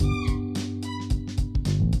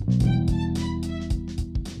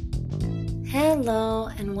Hello,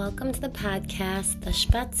 and welcome to the podcast, The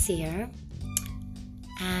Spazier.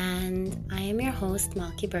 And I am your host,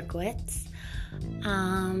 Malki Berkowitz.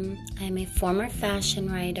 I am a former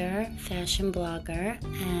fashion writer, fashion blogger,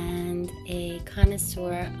 and a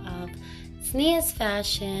connoisseur of tznius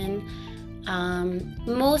fashion.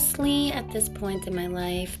 Mostly at this point in my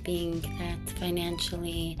life, being that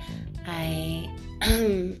financially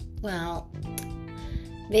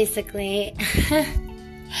basically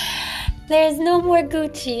there's no more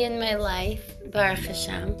Gucci in my life, Baruch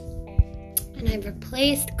Hashem. And I've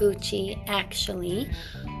replaced Gucci actually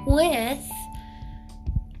with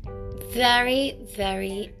very,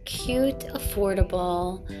 very cute,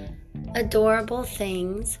 affordable, adorable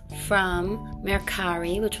things from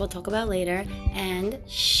Mercari, which we'll talk about later, and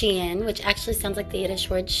Shein, which actually sounds like the Yiddish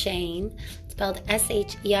word Shane, spelled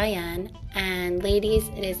S-H-E-I-N. And ladies,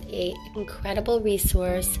 it is an incredible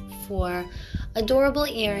resource for adorable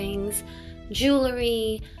earrings,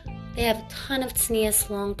 jewelry. They have a ton of tznius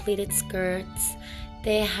long pleated skirts.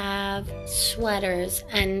 They have sweaters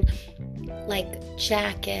and like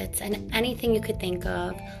jackets and anything you could think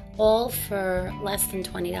of, all for less than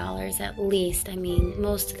 $20 at least. I mean,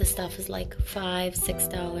 most of the stuff is like $5,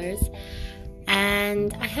 $6.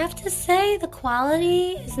 And I have to say, the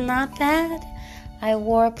quality is not bad. I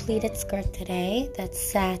wore a pleated skirt today that's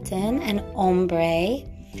satin and ombre.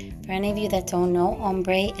 For any of you that don't know,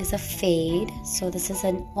 ombre is a fade. So this is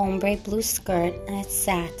an ombre blue skirt, and it's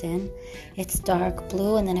satin. It's dark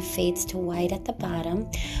blue, and then it fades to white at the bottom,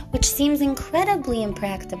 which seems incredibly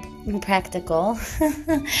impractical,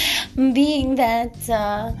 being that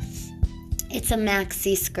it's a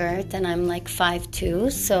maxi skirt, and I'm like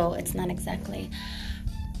 5'2", so it's not exactly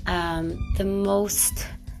the most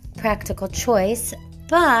practical choice,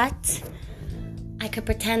 but I could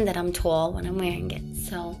pretend that I'm tall when I'm wearing it,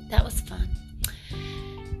 so that was fun.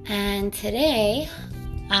 And today,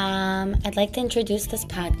 I'd like to introduce this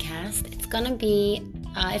podcast. It's going to be,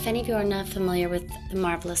 if any of you are not familiar with The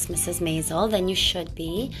Marvelous Mrs. Maisel, then you should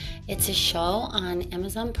be. It's a show on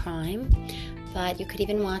Amazon Prime, but you could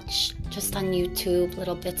even watch just on YouTube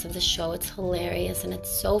little bits of the show. It's hilarious and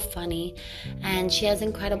it's so funny, and she has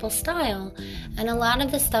incredible style. And a lot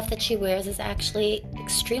of the stuff that she wears is actually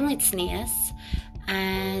extremely tznius,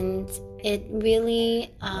 and it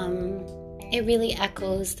really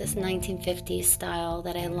echoes this 1950s style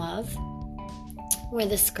that I love, where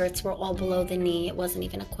the skirts were all below the knee. It wasn't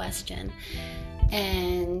even a question,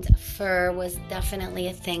 and fur was definitely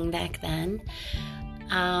a thing back then.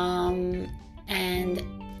 And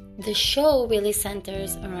the show really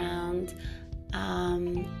centers around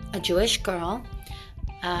a Jewish girl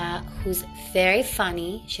who's very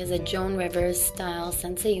funny. She has a Joan Rivers style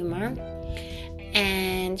sense of humor,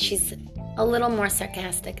 and she's a little more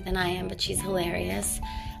sarcastic than I am, but she's hilarious.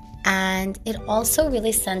 And it also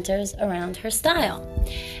really centers around her style.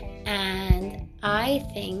 And I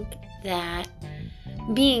think that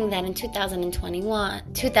being that in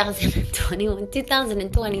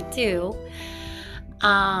 2022,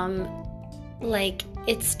 like,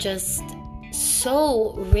 it's just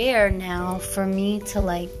so rare now for me to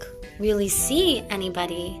like really see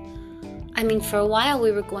anybody. I mean, for a while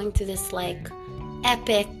we were going through this like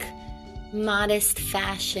epic modest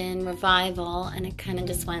fashion revival, and it kind of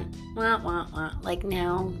just went wah wah wah. Like,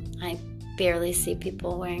 now I barely see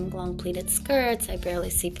people wearing long pleated skirts. I barely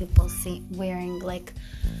see people wearing like,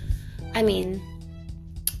 I mean,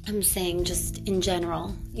 I'm saying just in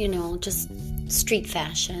general, just street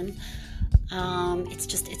fashion.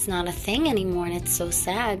 It's not a thing anymore, and it's so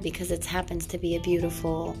sad because it happens to be a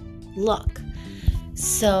beautiful look.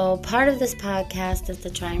 So part of this podcast is to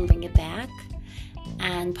try and bring it back,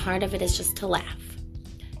 and part of it is just to laugh.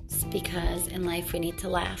 It's because in life we need to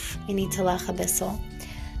laugh. We need to lach a bissel.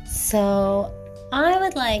 So I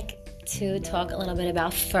would like to talk a little bit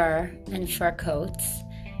about fur and fur coats,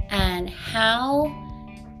 and how,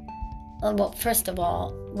 well, first of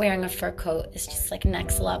all, wearing a fur coat is just like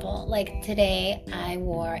next level. Like today I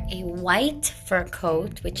wore a white fur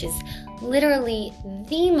coat, which is literally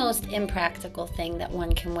the most impractical thing that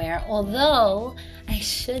one can wear, although I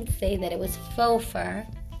should say that it was faux fur.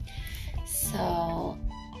 So,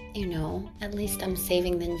 at least I'm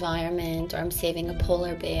saving the environment, or I'm saving a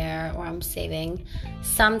polar bear, or I'm saving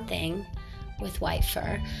something with white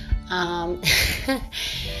fur.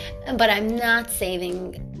 But I'm not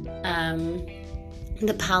saving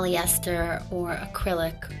the polyester or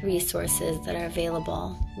acrylic resources that are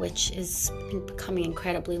available, which is becoming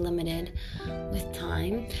incredibly limited with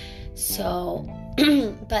time. So,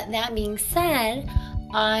 but that being said,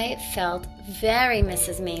 I felt very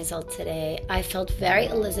Mrs. Maisel today. I felt very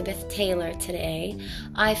Elizabeth Taylor today.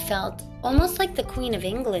 I felt almost like the Queen of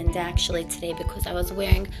England actually today, because I was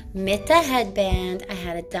wearing Mitta headband. I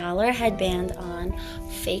had a dollar headband on,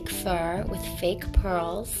 fake fur with fake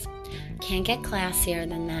pearls. Can't get classier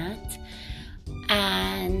than that.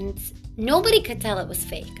 And nobody could tell it was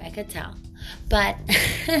fake. I could tell. But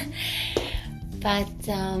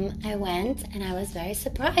I went and I was very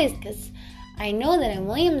surprised, because I know that in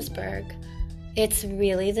Williamsburg, it's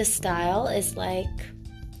really, the style is like,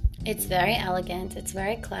 it's very elegant, it's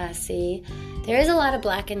very classy. There is a lot of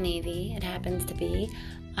black and navy, it happens to be,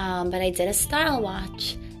 but I did a style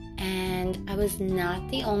watch, and I was not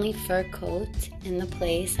the only fur coat in the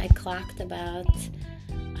place. I clocked about,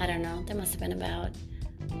 I don't know, there must have been about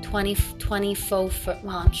 20 faux fur.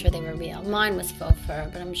 Well, I'm sure they were real. Mine was faux fur,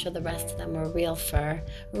 but I'm sure the rest of them were real fur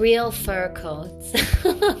coats.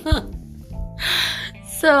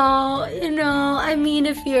 So, I mean,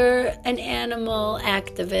 if you're an animal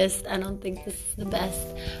activist, I don't think this is the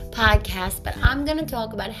best podcast, but I'm going to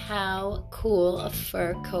talk about how cool a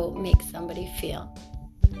fur coat makes somebody feel.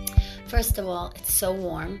 First of all, it's so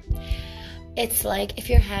warm. It's like if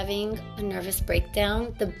you're having a nervous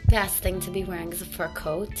breakdown, the best thing to be wearing is a fur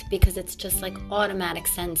coat, because it's just like automatic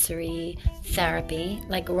sensory therapy,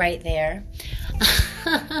 like right there.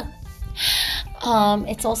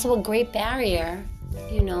 It's also a great barrier.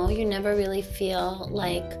 You never really feel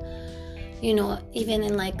like, even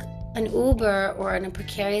in like an Uber or in a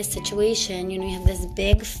precarious situation, you have this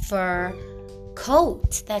big fur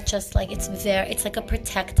coat that just like, it's like a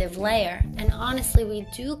protective layer. And honestly, we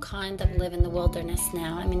do kind of live in the wilderness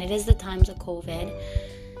now. I mean, it is the times of COVID.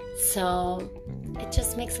 So it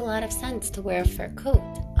just makes a lot of sense to wear a fur coat.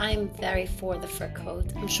 I'm very for the fur coat.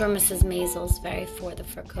 I'm sure Mrs. Maisel's very for the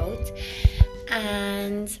fur coat.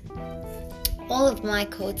 And all of my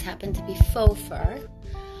coats happen to be faux fur.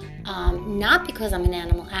 Not because I'm an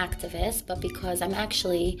animal activist, but because I'm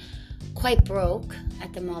actually quite broke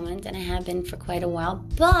at the moment, and I have been for quite a while.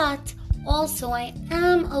 But also I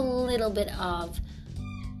am a little bit of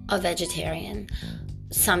a vegetarian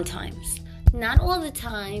sometimes. Not all the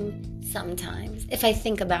time, sometimes, if I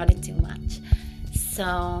think about it too much.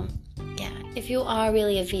 So, yeah, if you are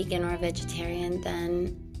really a vegan or a vegetarian,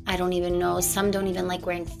 then I don't even know. Some don't even like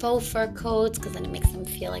wearing faux fur coats, because then it makes them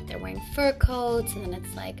feel like they're wearing fur coats, and then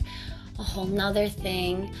it's like a whole nother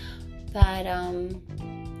thing. But,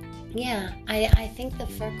 yeah, I think the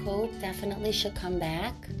fur coat definitely should come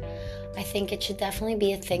back. I think it should definitely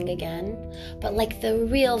be a thing again. But like the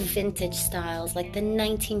real vintage styles, like the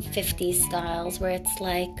 1950s styles, where it's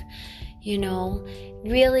like,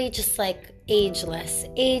 really just like ageless,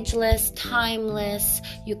 timeless.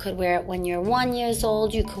 You could wear it when you're 1 year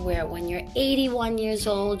old. You could wear it when you're 81 years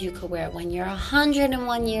old. You could wear it when you're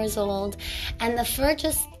 101 years old. And the fur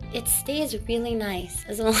it stays really nice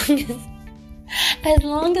as long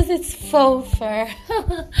as it's faux fur.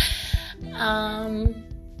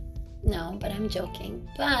 No, but I'm joking.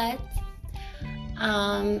 But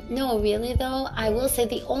no, really though, I will say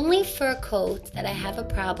the only fur coat that I have a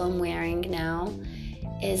problem wearing now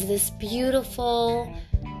is this beautiful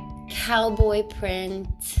cowboy print,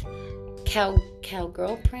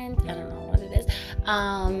 cowgirl print, I don't know what it is,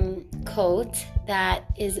 coat that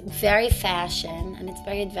is very fashion, and it's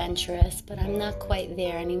very adventurous, but I'm not quite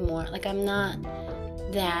there anymore. Like, I'm not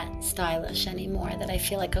that stylish anymore, that I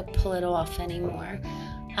feel like I'll pull it off anymore.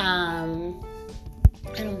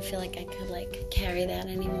 I don't feel like I could like carry that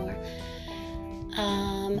anymore.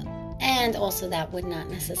 And also that would not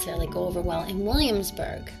necessarily go over well in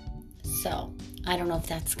Williamsburg. So I don't know if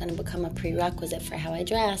that's going to become a prerequisite for how I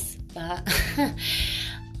dress, but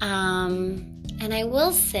and I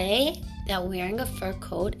will say that wearing a fur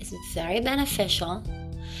coat is very beneficial.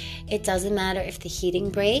 It doesn't matter if the heating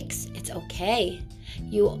breaks, it's okay.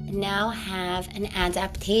 You now have an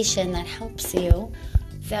adaptation that helps you.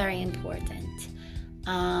 Very important.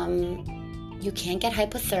 You can't get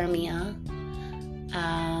hypothermia.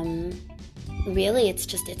 Really,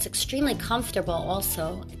 it's extremely comfortable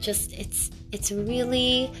also. It's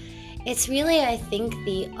really, I think,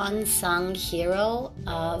 the unsung hero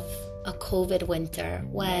of a COVID winter,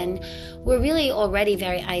 when we're really already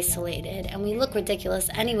very isolated and we look ridiculous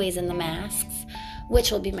anyways in the masks, which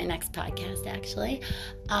will be my next podcast actually.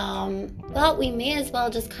 But we may as well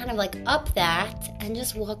just kind of like up that and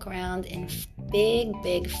just walk around in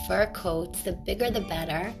big fur coats. The bigger the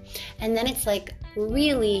better. And then it's like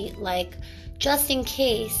really like, just in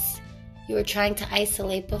case you were trying to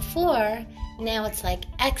isolate before, now it's like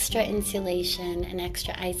extra insulation and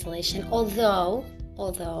extra isolation. Although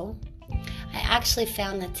I actually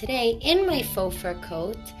found that today in my faux fur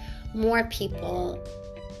coat, more people,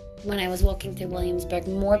 when I was walking through Williamsburg,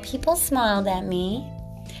 more people smiled at me.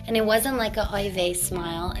 And it wasn't like a oy vey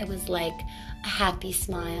smile. It was like a happy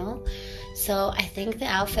smile. So I think the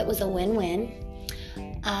outfit was a win-win.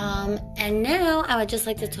 And now I would just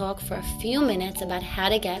like to talk for a few minutes about how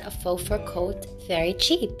to get a faux fur coat very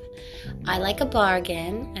cheap. I like a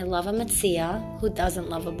bargain. I love a metzia. Who doesn't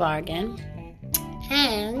love a bargain?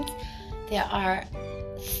 And there are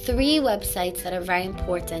 3 websites that are very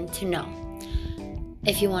important to know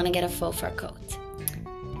if you want to get a faux fur coat.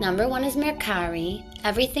 Number 1 is Mercari.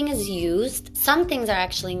 Everything is used. Some things are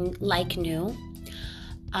actually like new.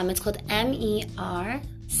 It's called Mercari,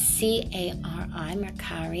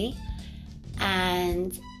 Mercari.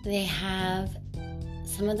 And they have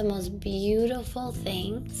some of the most beautiful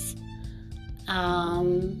things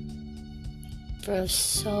for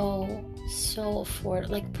so affordable,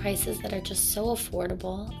 like prices that are just so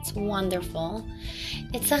affordable. It's wonderful.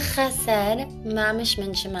 It's a chesed, mamish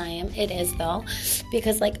min shemayim. It is though,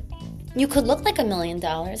 because like you could look like $1 million,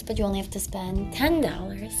 but you only have to spend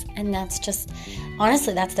 $10, and that's just,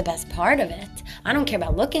 honestly, that's the best part of it. I don't care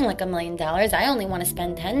about looking like $1 million. I only want to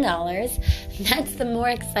spend $10. That's the more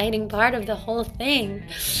exciting part of the whole thing.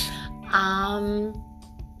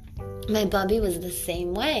 My bubby was the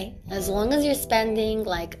same way. As long as you're spending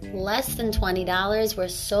like less than $20, we're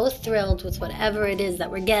so thrilled with whatever it is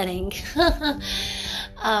that we're getting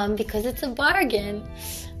because it's a bargain.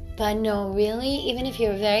 But no, really, even if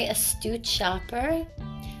you're a very astute shopper,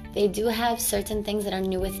 they do have certain things that are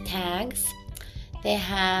new with tags. They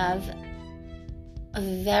have a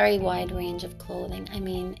very wide range of clothing. I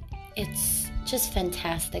mean, it's just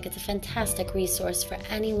fantastic. It's a fantastic resource for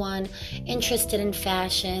anyone interested in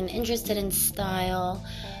fashion, interested in style,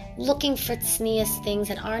 looking for tznius things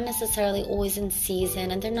that aren't necessarily always in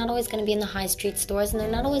season, and they're not always going to be in the high street stores, and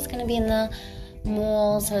they're not always going to be in the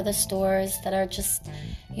malls or the stores that are just,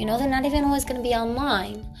 they're not even always going to be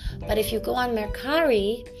online. But if you go on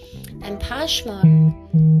Mercari and Poshmark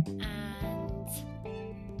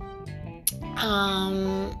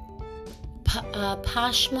and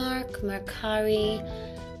Poshmark, Mercari,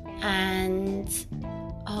 and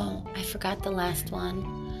I forgot the last one.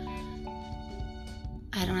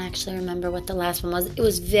 I don't actually remember what the last one was. It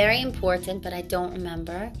was very important, but I don't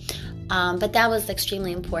remember. But that was the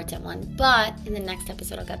extremely important one. But in the next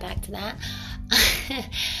episode, I'll get back to that.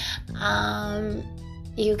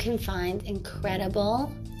 You can find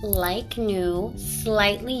incredible, like new,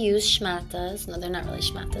 slightly used shmatas. No, they're not really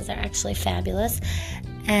shmatas. They're actually fabulous.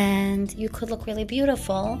 And you could look really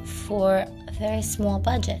beautiful for a very small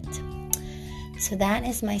budget. So that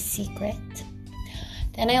is my secret.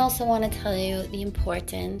 Then I also want to tell you the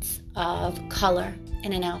importance of color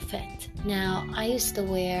in an outfit. Now, I used to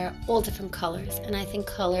wear all different colors, and I think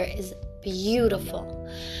color is beautiful.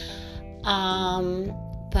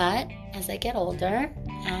 But as I get older,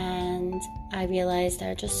 and I realize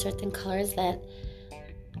there are just certain colors that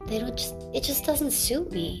it just doesn't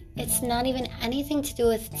suit me. It's not even anything to do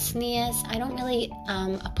with tznius. I don't really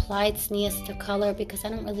apply tznius to color because I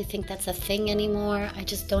don't really think that's a thing anymore. I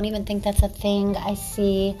just don't even think that's a thing. I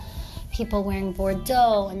see people wearing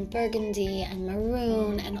Bordeaux and burgundy and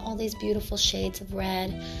maroon and all these beautiful shades of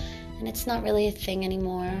red, and it's not really a thing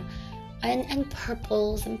anymore. And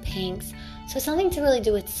purples and pinks. So it's nothing to really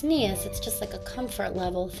do with tznius. It's just like a comfort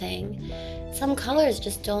level thing. Some colors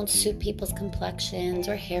just don't suit people's complexions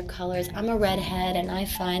or hair colors. I'm a redhead, and I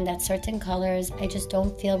find that certain colors I just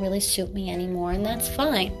don't feel really suit me anymore, and that's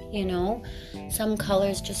fine, Some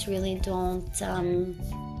colors just really don't,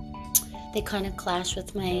 they kind of clash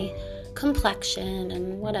with my complexion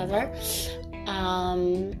and whatever.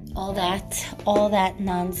 All that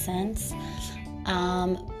nonsense.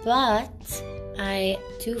 But I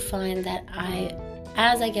do find that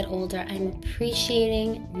as I get older, I'm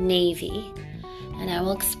appreciating navy, and I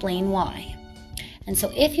will explain why. And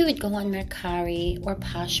so if you would go on Mercari or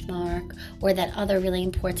Poshmark or that other really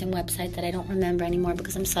important website that I don't remember anymore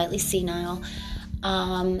because I'm slightly senile,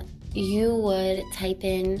 you would type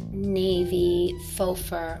in navy faux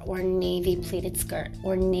fur or navy pleated skirt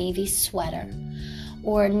or navy sweater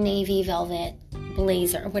or navy velvet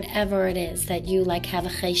blazer, or whatever it is that you like have a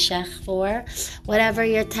cheshech for, whatever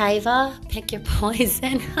your taiva, pick your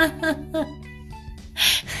poison.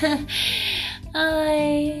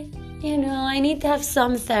 I need to have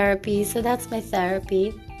some therapy, so that's my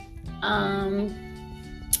therapy. And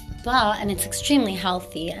it's extremely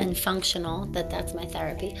healthy and functional that's my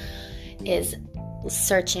therapy, is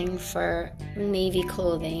searching for navy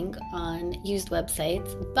clothing on used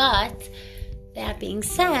websites. But that being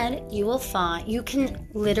said, you will find you can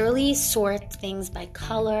literally sort things by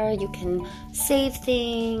color. You can save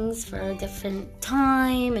things for a different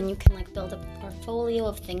time, and you can like build up a portfolio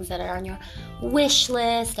of things that are on your wish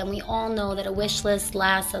list. And we all know that a wish list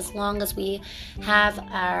lasts as long as we have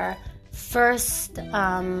our first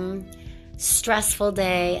stressful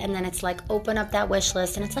day, and then it's like open up that wish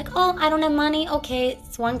list and it's like, oh, I don't have money. Okay,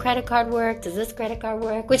 it's one credit card work. Does this credit card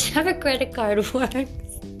work? Whichever credit card works.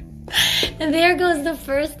 And there goes the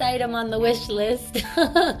first item on the wish list.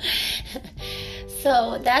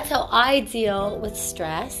 So that's how I deal with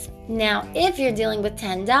stress. Now, if you're dealing with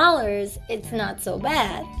 $10, it's not so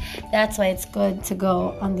bad. That's why it's good to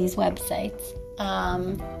go on these websites.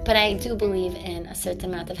 But I do believe in a certain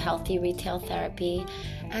amount of healthy retail therapy,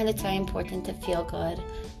 and it's very important to feel good.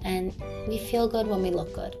 And we feel good when we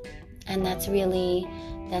look good. And that's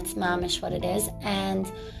mamish what it is. And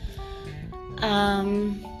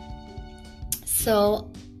so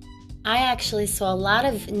I actually saw a lot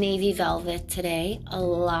of navy velvet today, a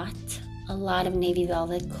lot of navy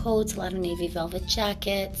velvet coats, a lot of navy velvet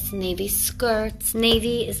jackets, navy skirts.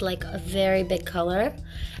 Navy is like a very big color,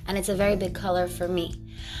 and it's a very big color for me.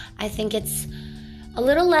 I think it's a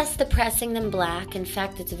little less depressing than black. In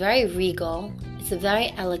fact, it's very regal. It's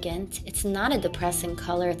very elegant. It's not a depressing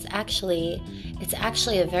color. It's actually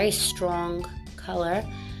a very strong color,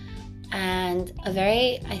 and a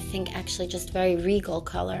very, I think, actually just very regal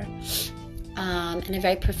color, and a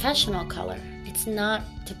very professional color. It's not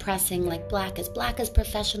depressing like black is. Black is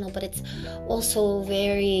professional, but it's also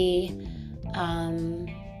very,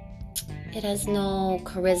 it has no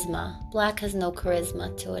charisma. Black has no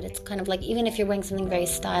charisma to it. It's kind of like, even if you're wearing something very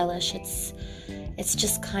stylish, it's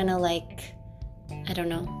just kind of like, I don't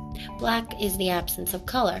know. Black is the absence of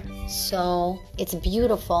color. So it's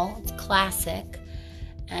beautiful, it's classic,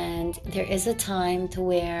 and there is a time to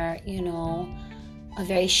wear, a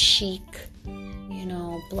very chic,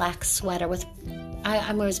 black sweater with,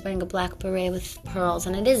 I'm always wearing a black beret with pearls,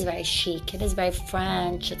 and it is very chic. It is very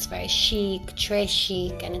French. It's very chic, très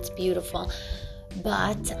chic, and it's beautiful.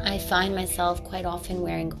 But I find myself quite often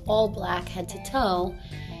wearing all black head to toe,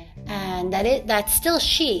 and that's still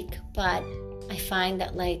chic, but I find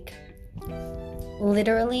that, like,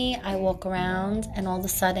 literally I walk around and all of a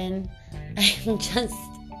sudden I'm just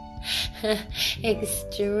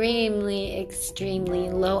extremely, extremely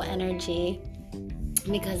low energy,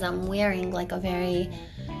 because I'm wearing like a very,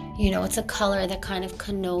 it's a color that kind of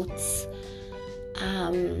connotes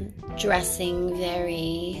dressing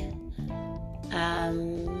very,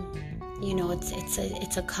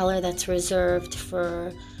 it's a color that's reserved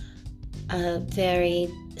for a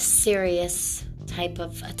very serious type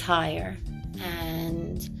of attire,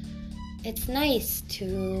 and it's nice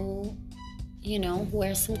to,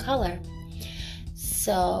 wear some color.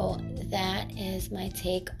 So that is my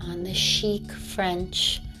take on the chic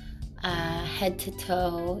French head to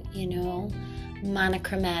toe,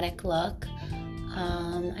 monochromatic look.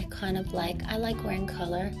 I like wearing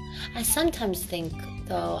color. I sometimes think,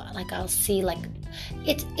 though, like I'll see, like,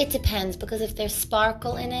 it depends, because if there's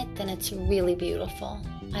sparkle in it, then it's really beautiful.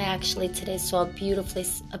 I actually today saw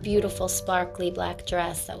a beautiful sparkly black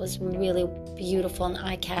dress that was really beautiful and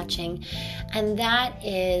eye-catching, and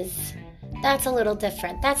that's a little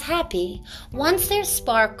different. That's happy. Once there's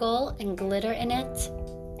sparkle and glitter in it,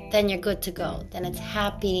 then you're good to go. Then it's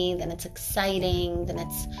happy, then it's exciting, then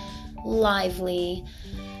it's lively.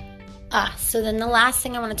 So then the last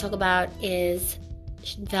thing I want to talk about is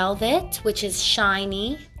velvet, which is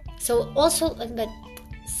shiny. So also, but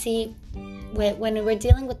see, when we're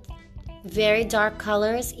dealing with very dark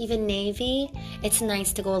colors, even navy, it's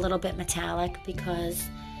nice to go a little bit metallic, because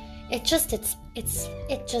it's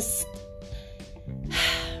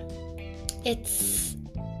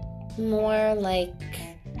more like,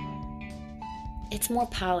 it's more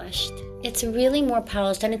polished. It's really more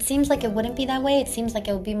polished, and it seems like it wouldn't be that way. It seems like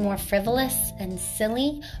it would be more frivolous and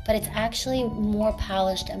silly, but it's actually more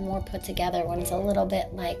polished and more put together when it's a little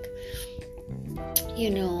bit like,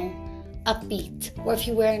 upbeat, or if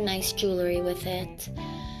you wear nice jewelry with it.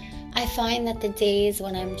 I find that the days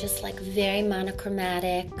when I'm just like very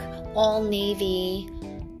monochromatic, all navy,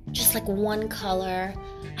 just like one color,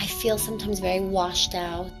 I feel sometimes very washed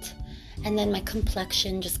out, and then my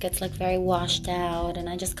complexion just gets like very washed out, and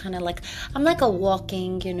I just kind of like, I'm like a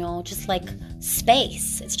walking, just like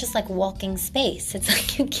space. It's just like walking space. It's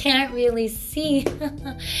like you can't really see.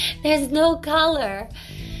 There's no color.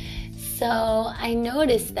 So I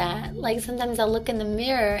noticed that, like, sometimes I'll look in the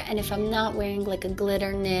mirror, and if I'm not wearing like a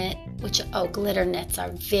glitter knit, glitter knits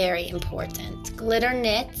are very important. Glitter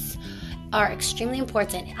knits are extremely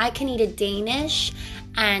important. I can eat a Danish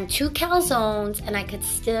and 2 calzones and I could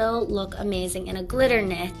still look amazing in a glitter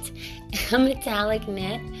knit, a metallic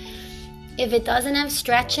knit. If it doesn't have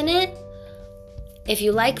stretch in it, if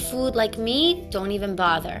you like food like me, don't even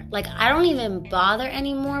bother. Like, I don't even bother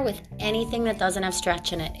anymore with anything that doesn't have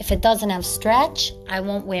stretch in it. If it doesn't have stretch, I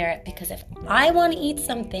won't wear it, because if I want to eat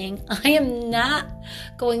something, I am not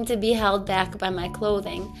going to be held back by my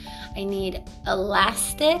clothing. I need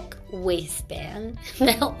elastic waistband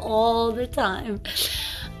all the time.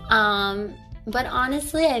 But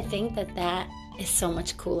honestly, I think that is so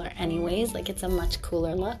much cooler anyways. Like, it's a much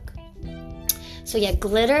cooler look. So yeah,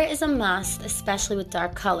 glitter is a must, especially with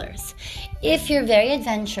dark colors. If you're very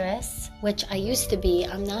adventurous, which I used to be,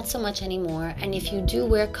 I'm not so much anymore, and if you do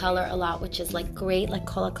wear color a lot, which is like great, like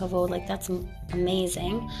kol hakavod, like that's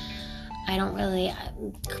amazing. I don't really,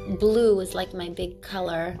 blue is like my big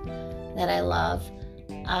color that I love.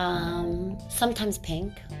 Sometimes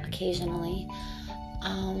pink, occasionally.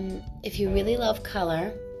 If you really love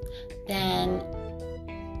color, then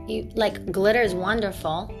glitter is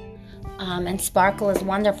wonderful. And sparkle is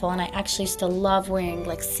wonderful, and I actually still love wearing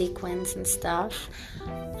like sequins and stuff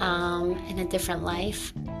in a different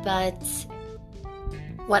life. But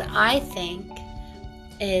what I think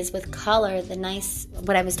is with color,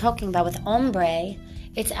 what I was talking about with ombre,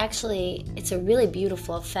 it's a really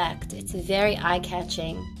beautiful effect. It's very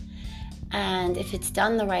eye-catching, and if it's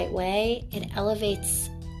done the right way, it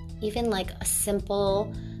elevates even like a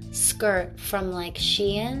simple skirt from like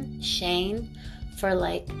Shane for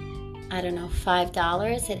like, I don't know,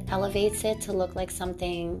 $5. It elevates it to look like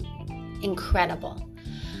something incredible.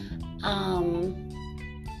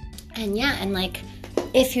 And like,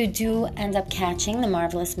 if you do end up catching the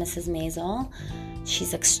Marvelous Mrs. Maisel,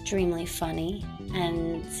 she's extremely funny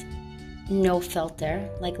and no filter,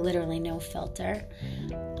 like literally no filter.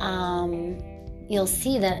 You'll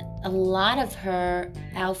see that a lot of her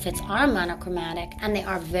outfits are monochromatic, and they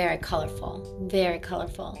are very colorful, very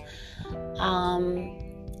colorful.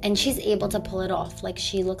 And she's able to pull it off. Like,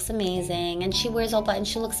 she looks amazing, and she wears all buttons.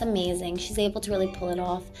 She looks amazing. She's able to really pull it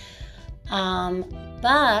off.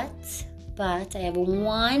 But I have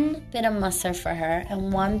one bit of mussar for her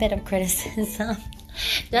and one bit of criticism,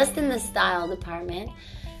 just in the style department,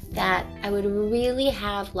 that I would really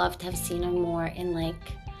have loved to have seen her more in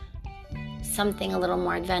like something a little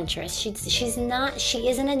more adventurous. She is an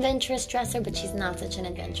adventurous dresser, but she's not such an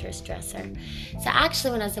adventurous dresser. So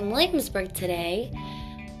actually, when I was in Williamsburg today,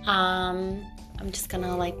 I'm just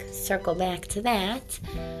gonna like circle back to that.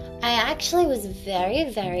 I actually was very,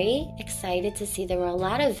 very excited to see there were a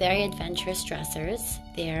lot of very adventurous dressers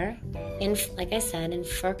there, in, like I said, in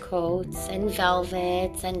fur coats and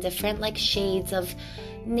velvets and different like shades of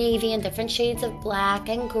navy and different shades of black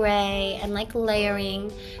and gray, and like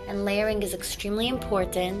layering, and layering is extremely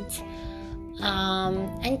important.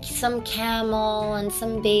 And some camel and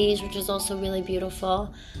some beige, which is also really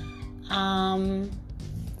beautiful.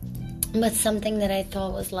 But something that I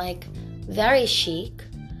thought was like very chic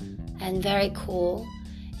and very cool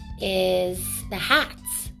is the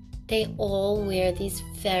hats. They all wear these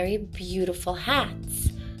very beautiful hats.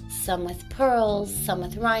 Some with pearls, some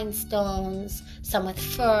with rhinestones, some with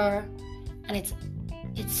fur, and it's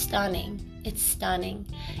stunning. It's stunning.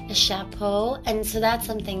 A chapeau, and so that's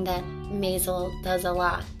something that Maisel does a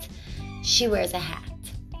lot. She wears a hat,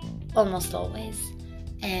 almost always,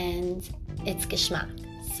 and it's geschmack.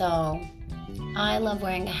 So I love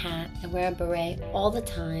wearing a hat. I wear a beret all the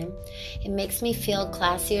time. It makes me feel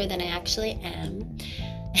classier than I actually am.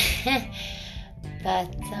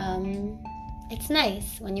 But it's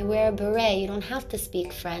nice. When you wear a beret, you don't have to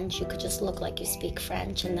speak French. You could just look like you speak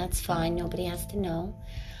French, and that's fine. Nobody has to know.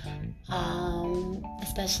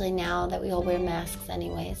 Especially now that we all wear masks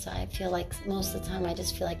anyway. So I feel like most of the time I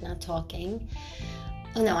just feel like not talking.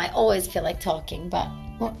 Oh, no, I always feel like talking, but,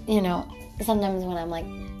 you know, sometimes when I'm like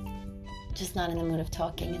just not in the mood of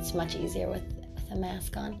talking, it's much easier with a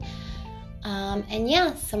mask on. And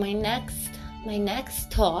yeah, so my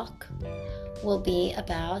next talk will be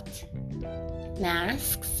about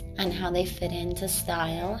masks and how they fit into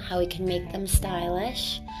style, how we can make them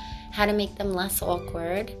stylish, how to make them less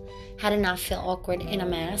awkward, how to not feel awkward in a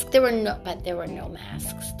mask. There were no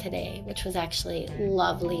masks today, which was actually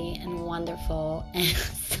lovely and wonderful. And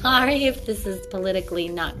sorry if this is politically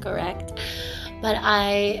not correct, but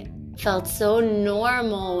I felt so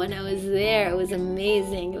normal when I was there. It was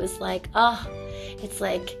amazing. It was like, it's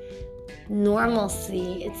like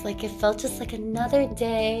normalcy. It's like, it felt just like another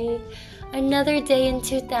day in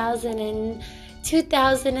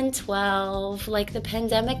 2012, like the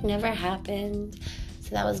pandemic never happened. So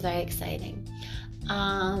that was very exciting.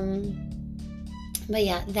 But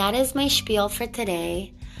yeah, that is my spiel for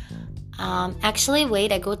today. Actually,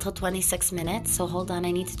 wait, I go till 26 minutes. So hold on,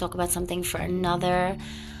 I need to talk about something for another.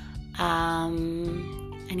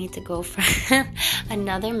 I need to go for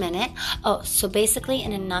another minute. Oh, so basically,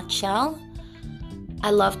 in a nutshell,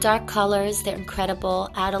 I love dark colors. They're incredible.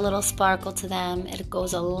 Add a little sparkle to them. It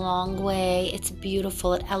goes a long way. It's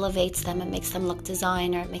beautiful. It elevates them. It makes them look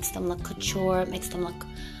designer. It makes them look couture. It makes them look...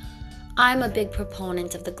 I'm a big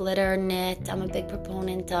proponent of the glitter knit. I'm a big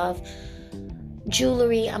proponent of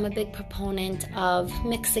jewelry. I'm a big proponent of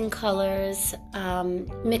mixing colors,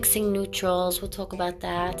 mixing neutrals. We'll talk about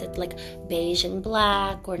that. It's like beige and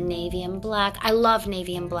black or navy and black. I love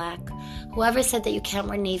navy and black. Whoever said that you can't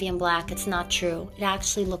wear navy and black, it's not true. It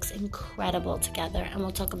actually looks incredible together, and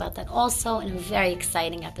we'll talk about that also in a very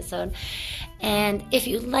exciting episode. And if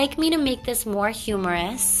you'd like me to make this more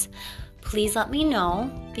humorous, please let me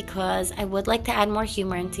know, because I would like to add more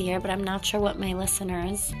humor into here, but I'm not sure what my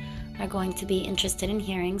listeners are going to be interested in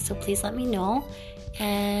hearing, so please let me know.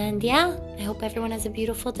 And yeah, I hope everyone has a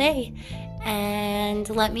beautiful day, and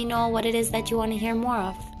let me know what it is that you want to hear more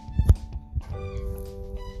of.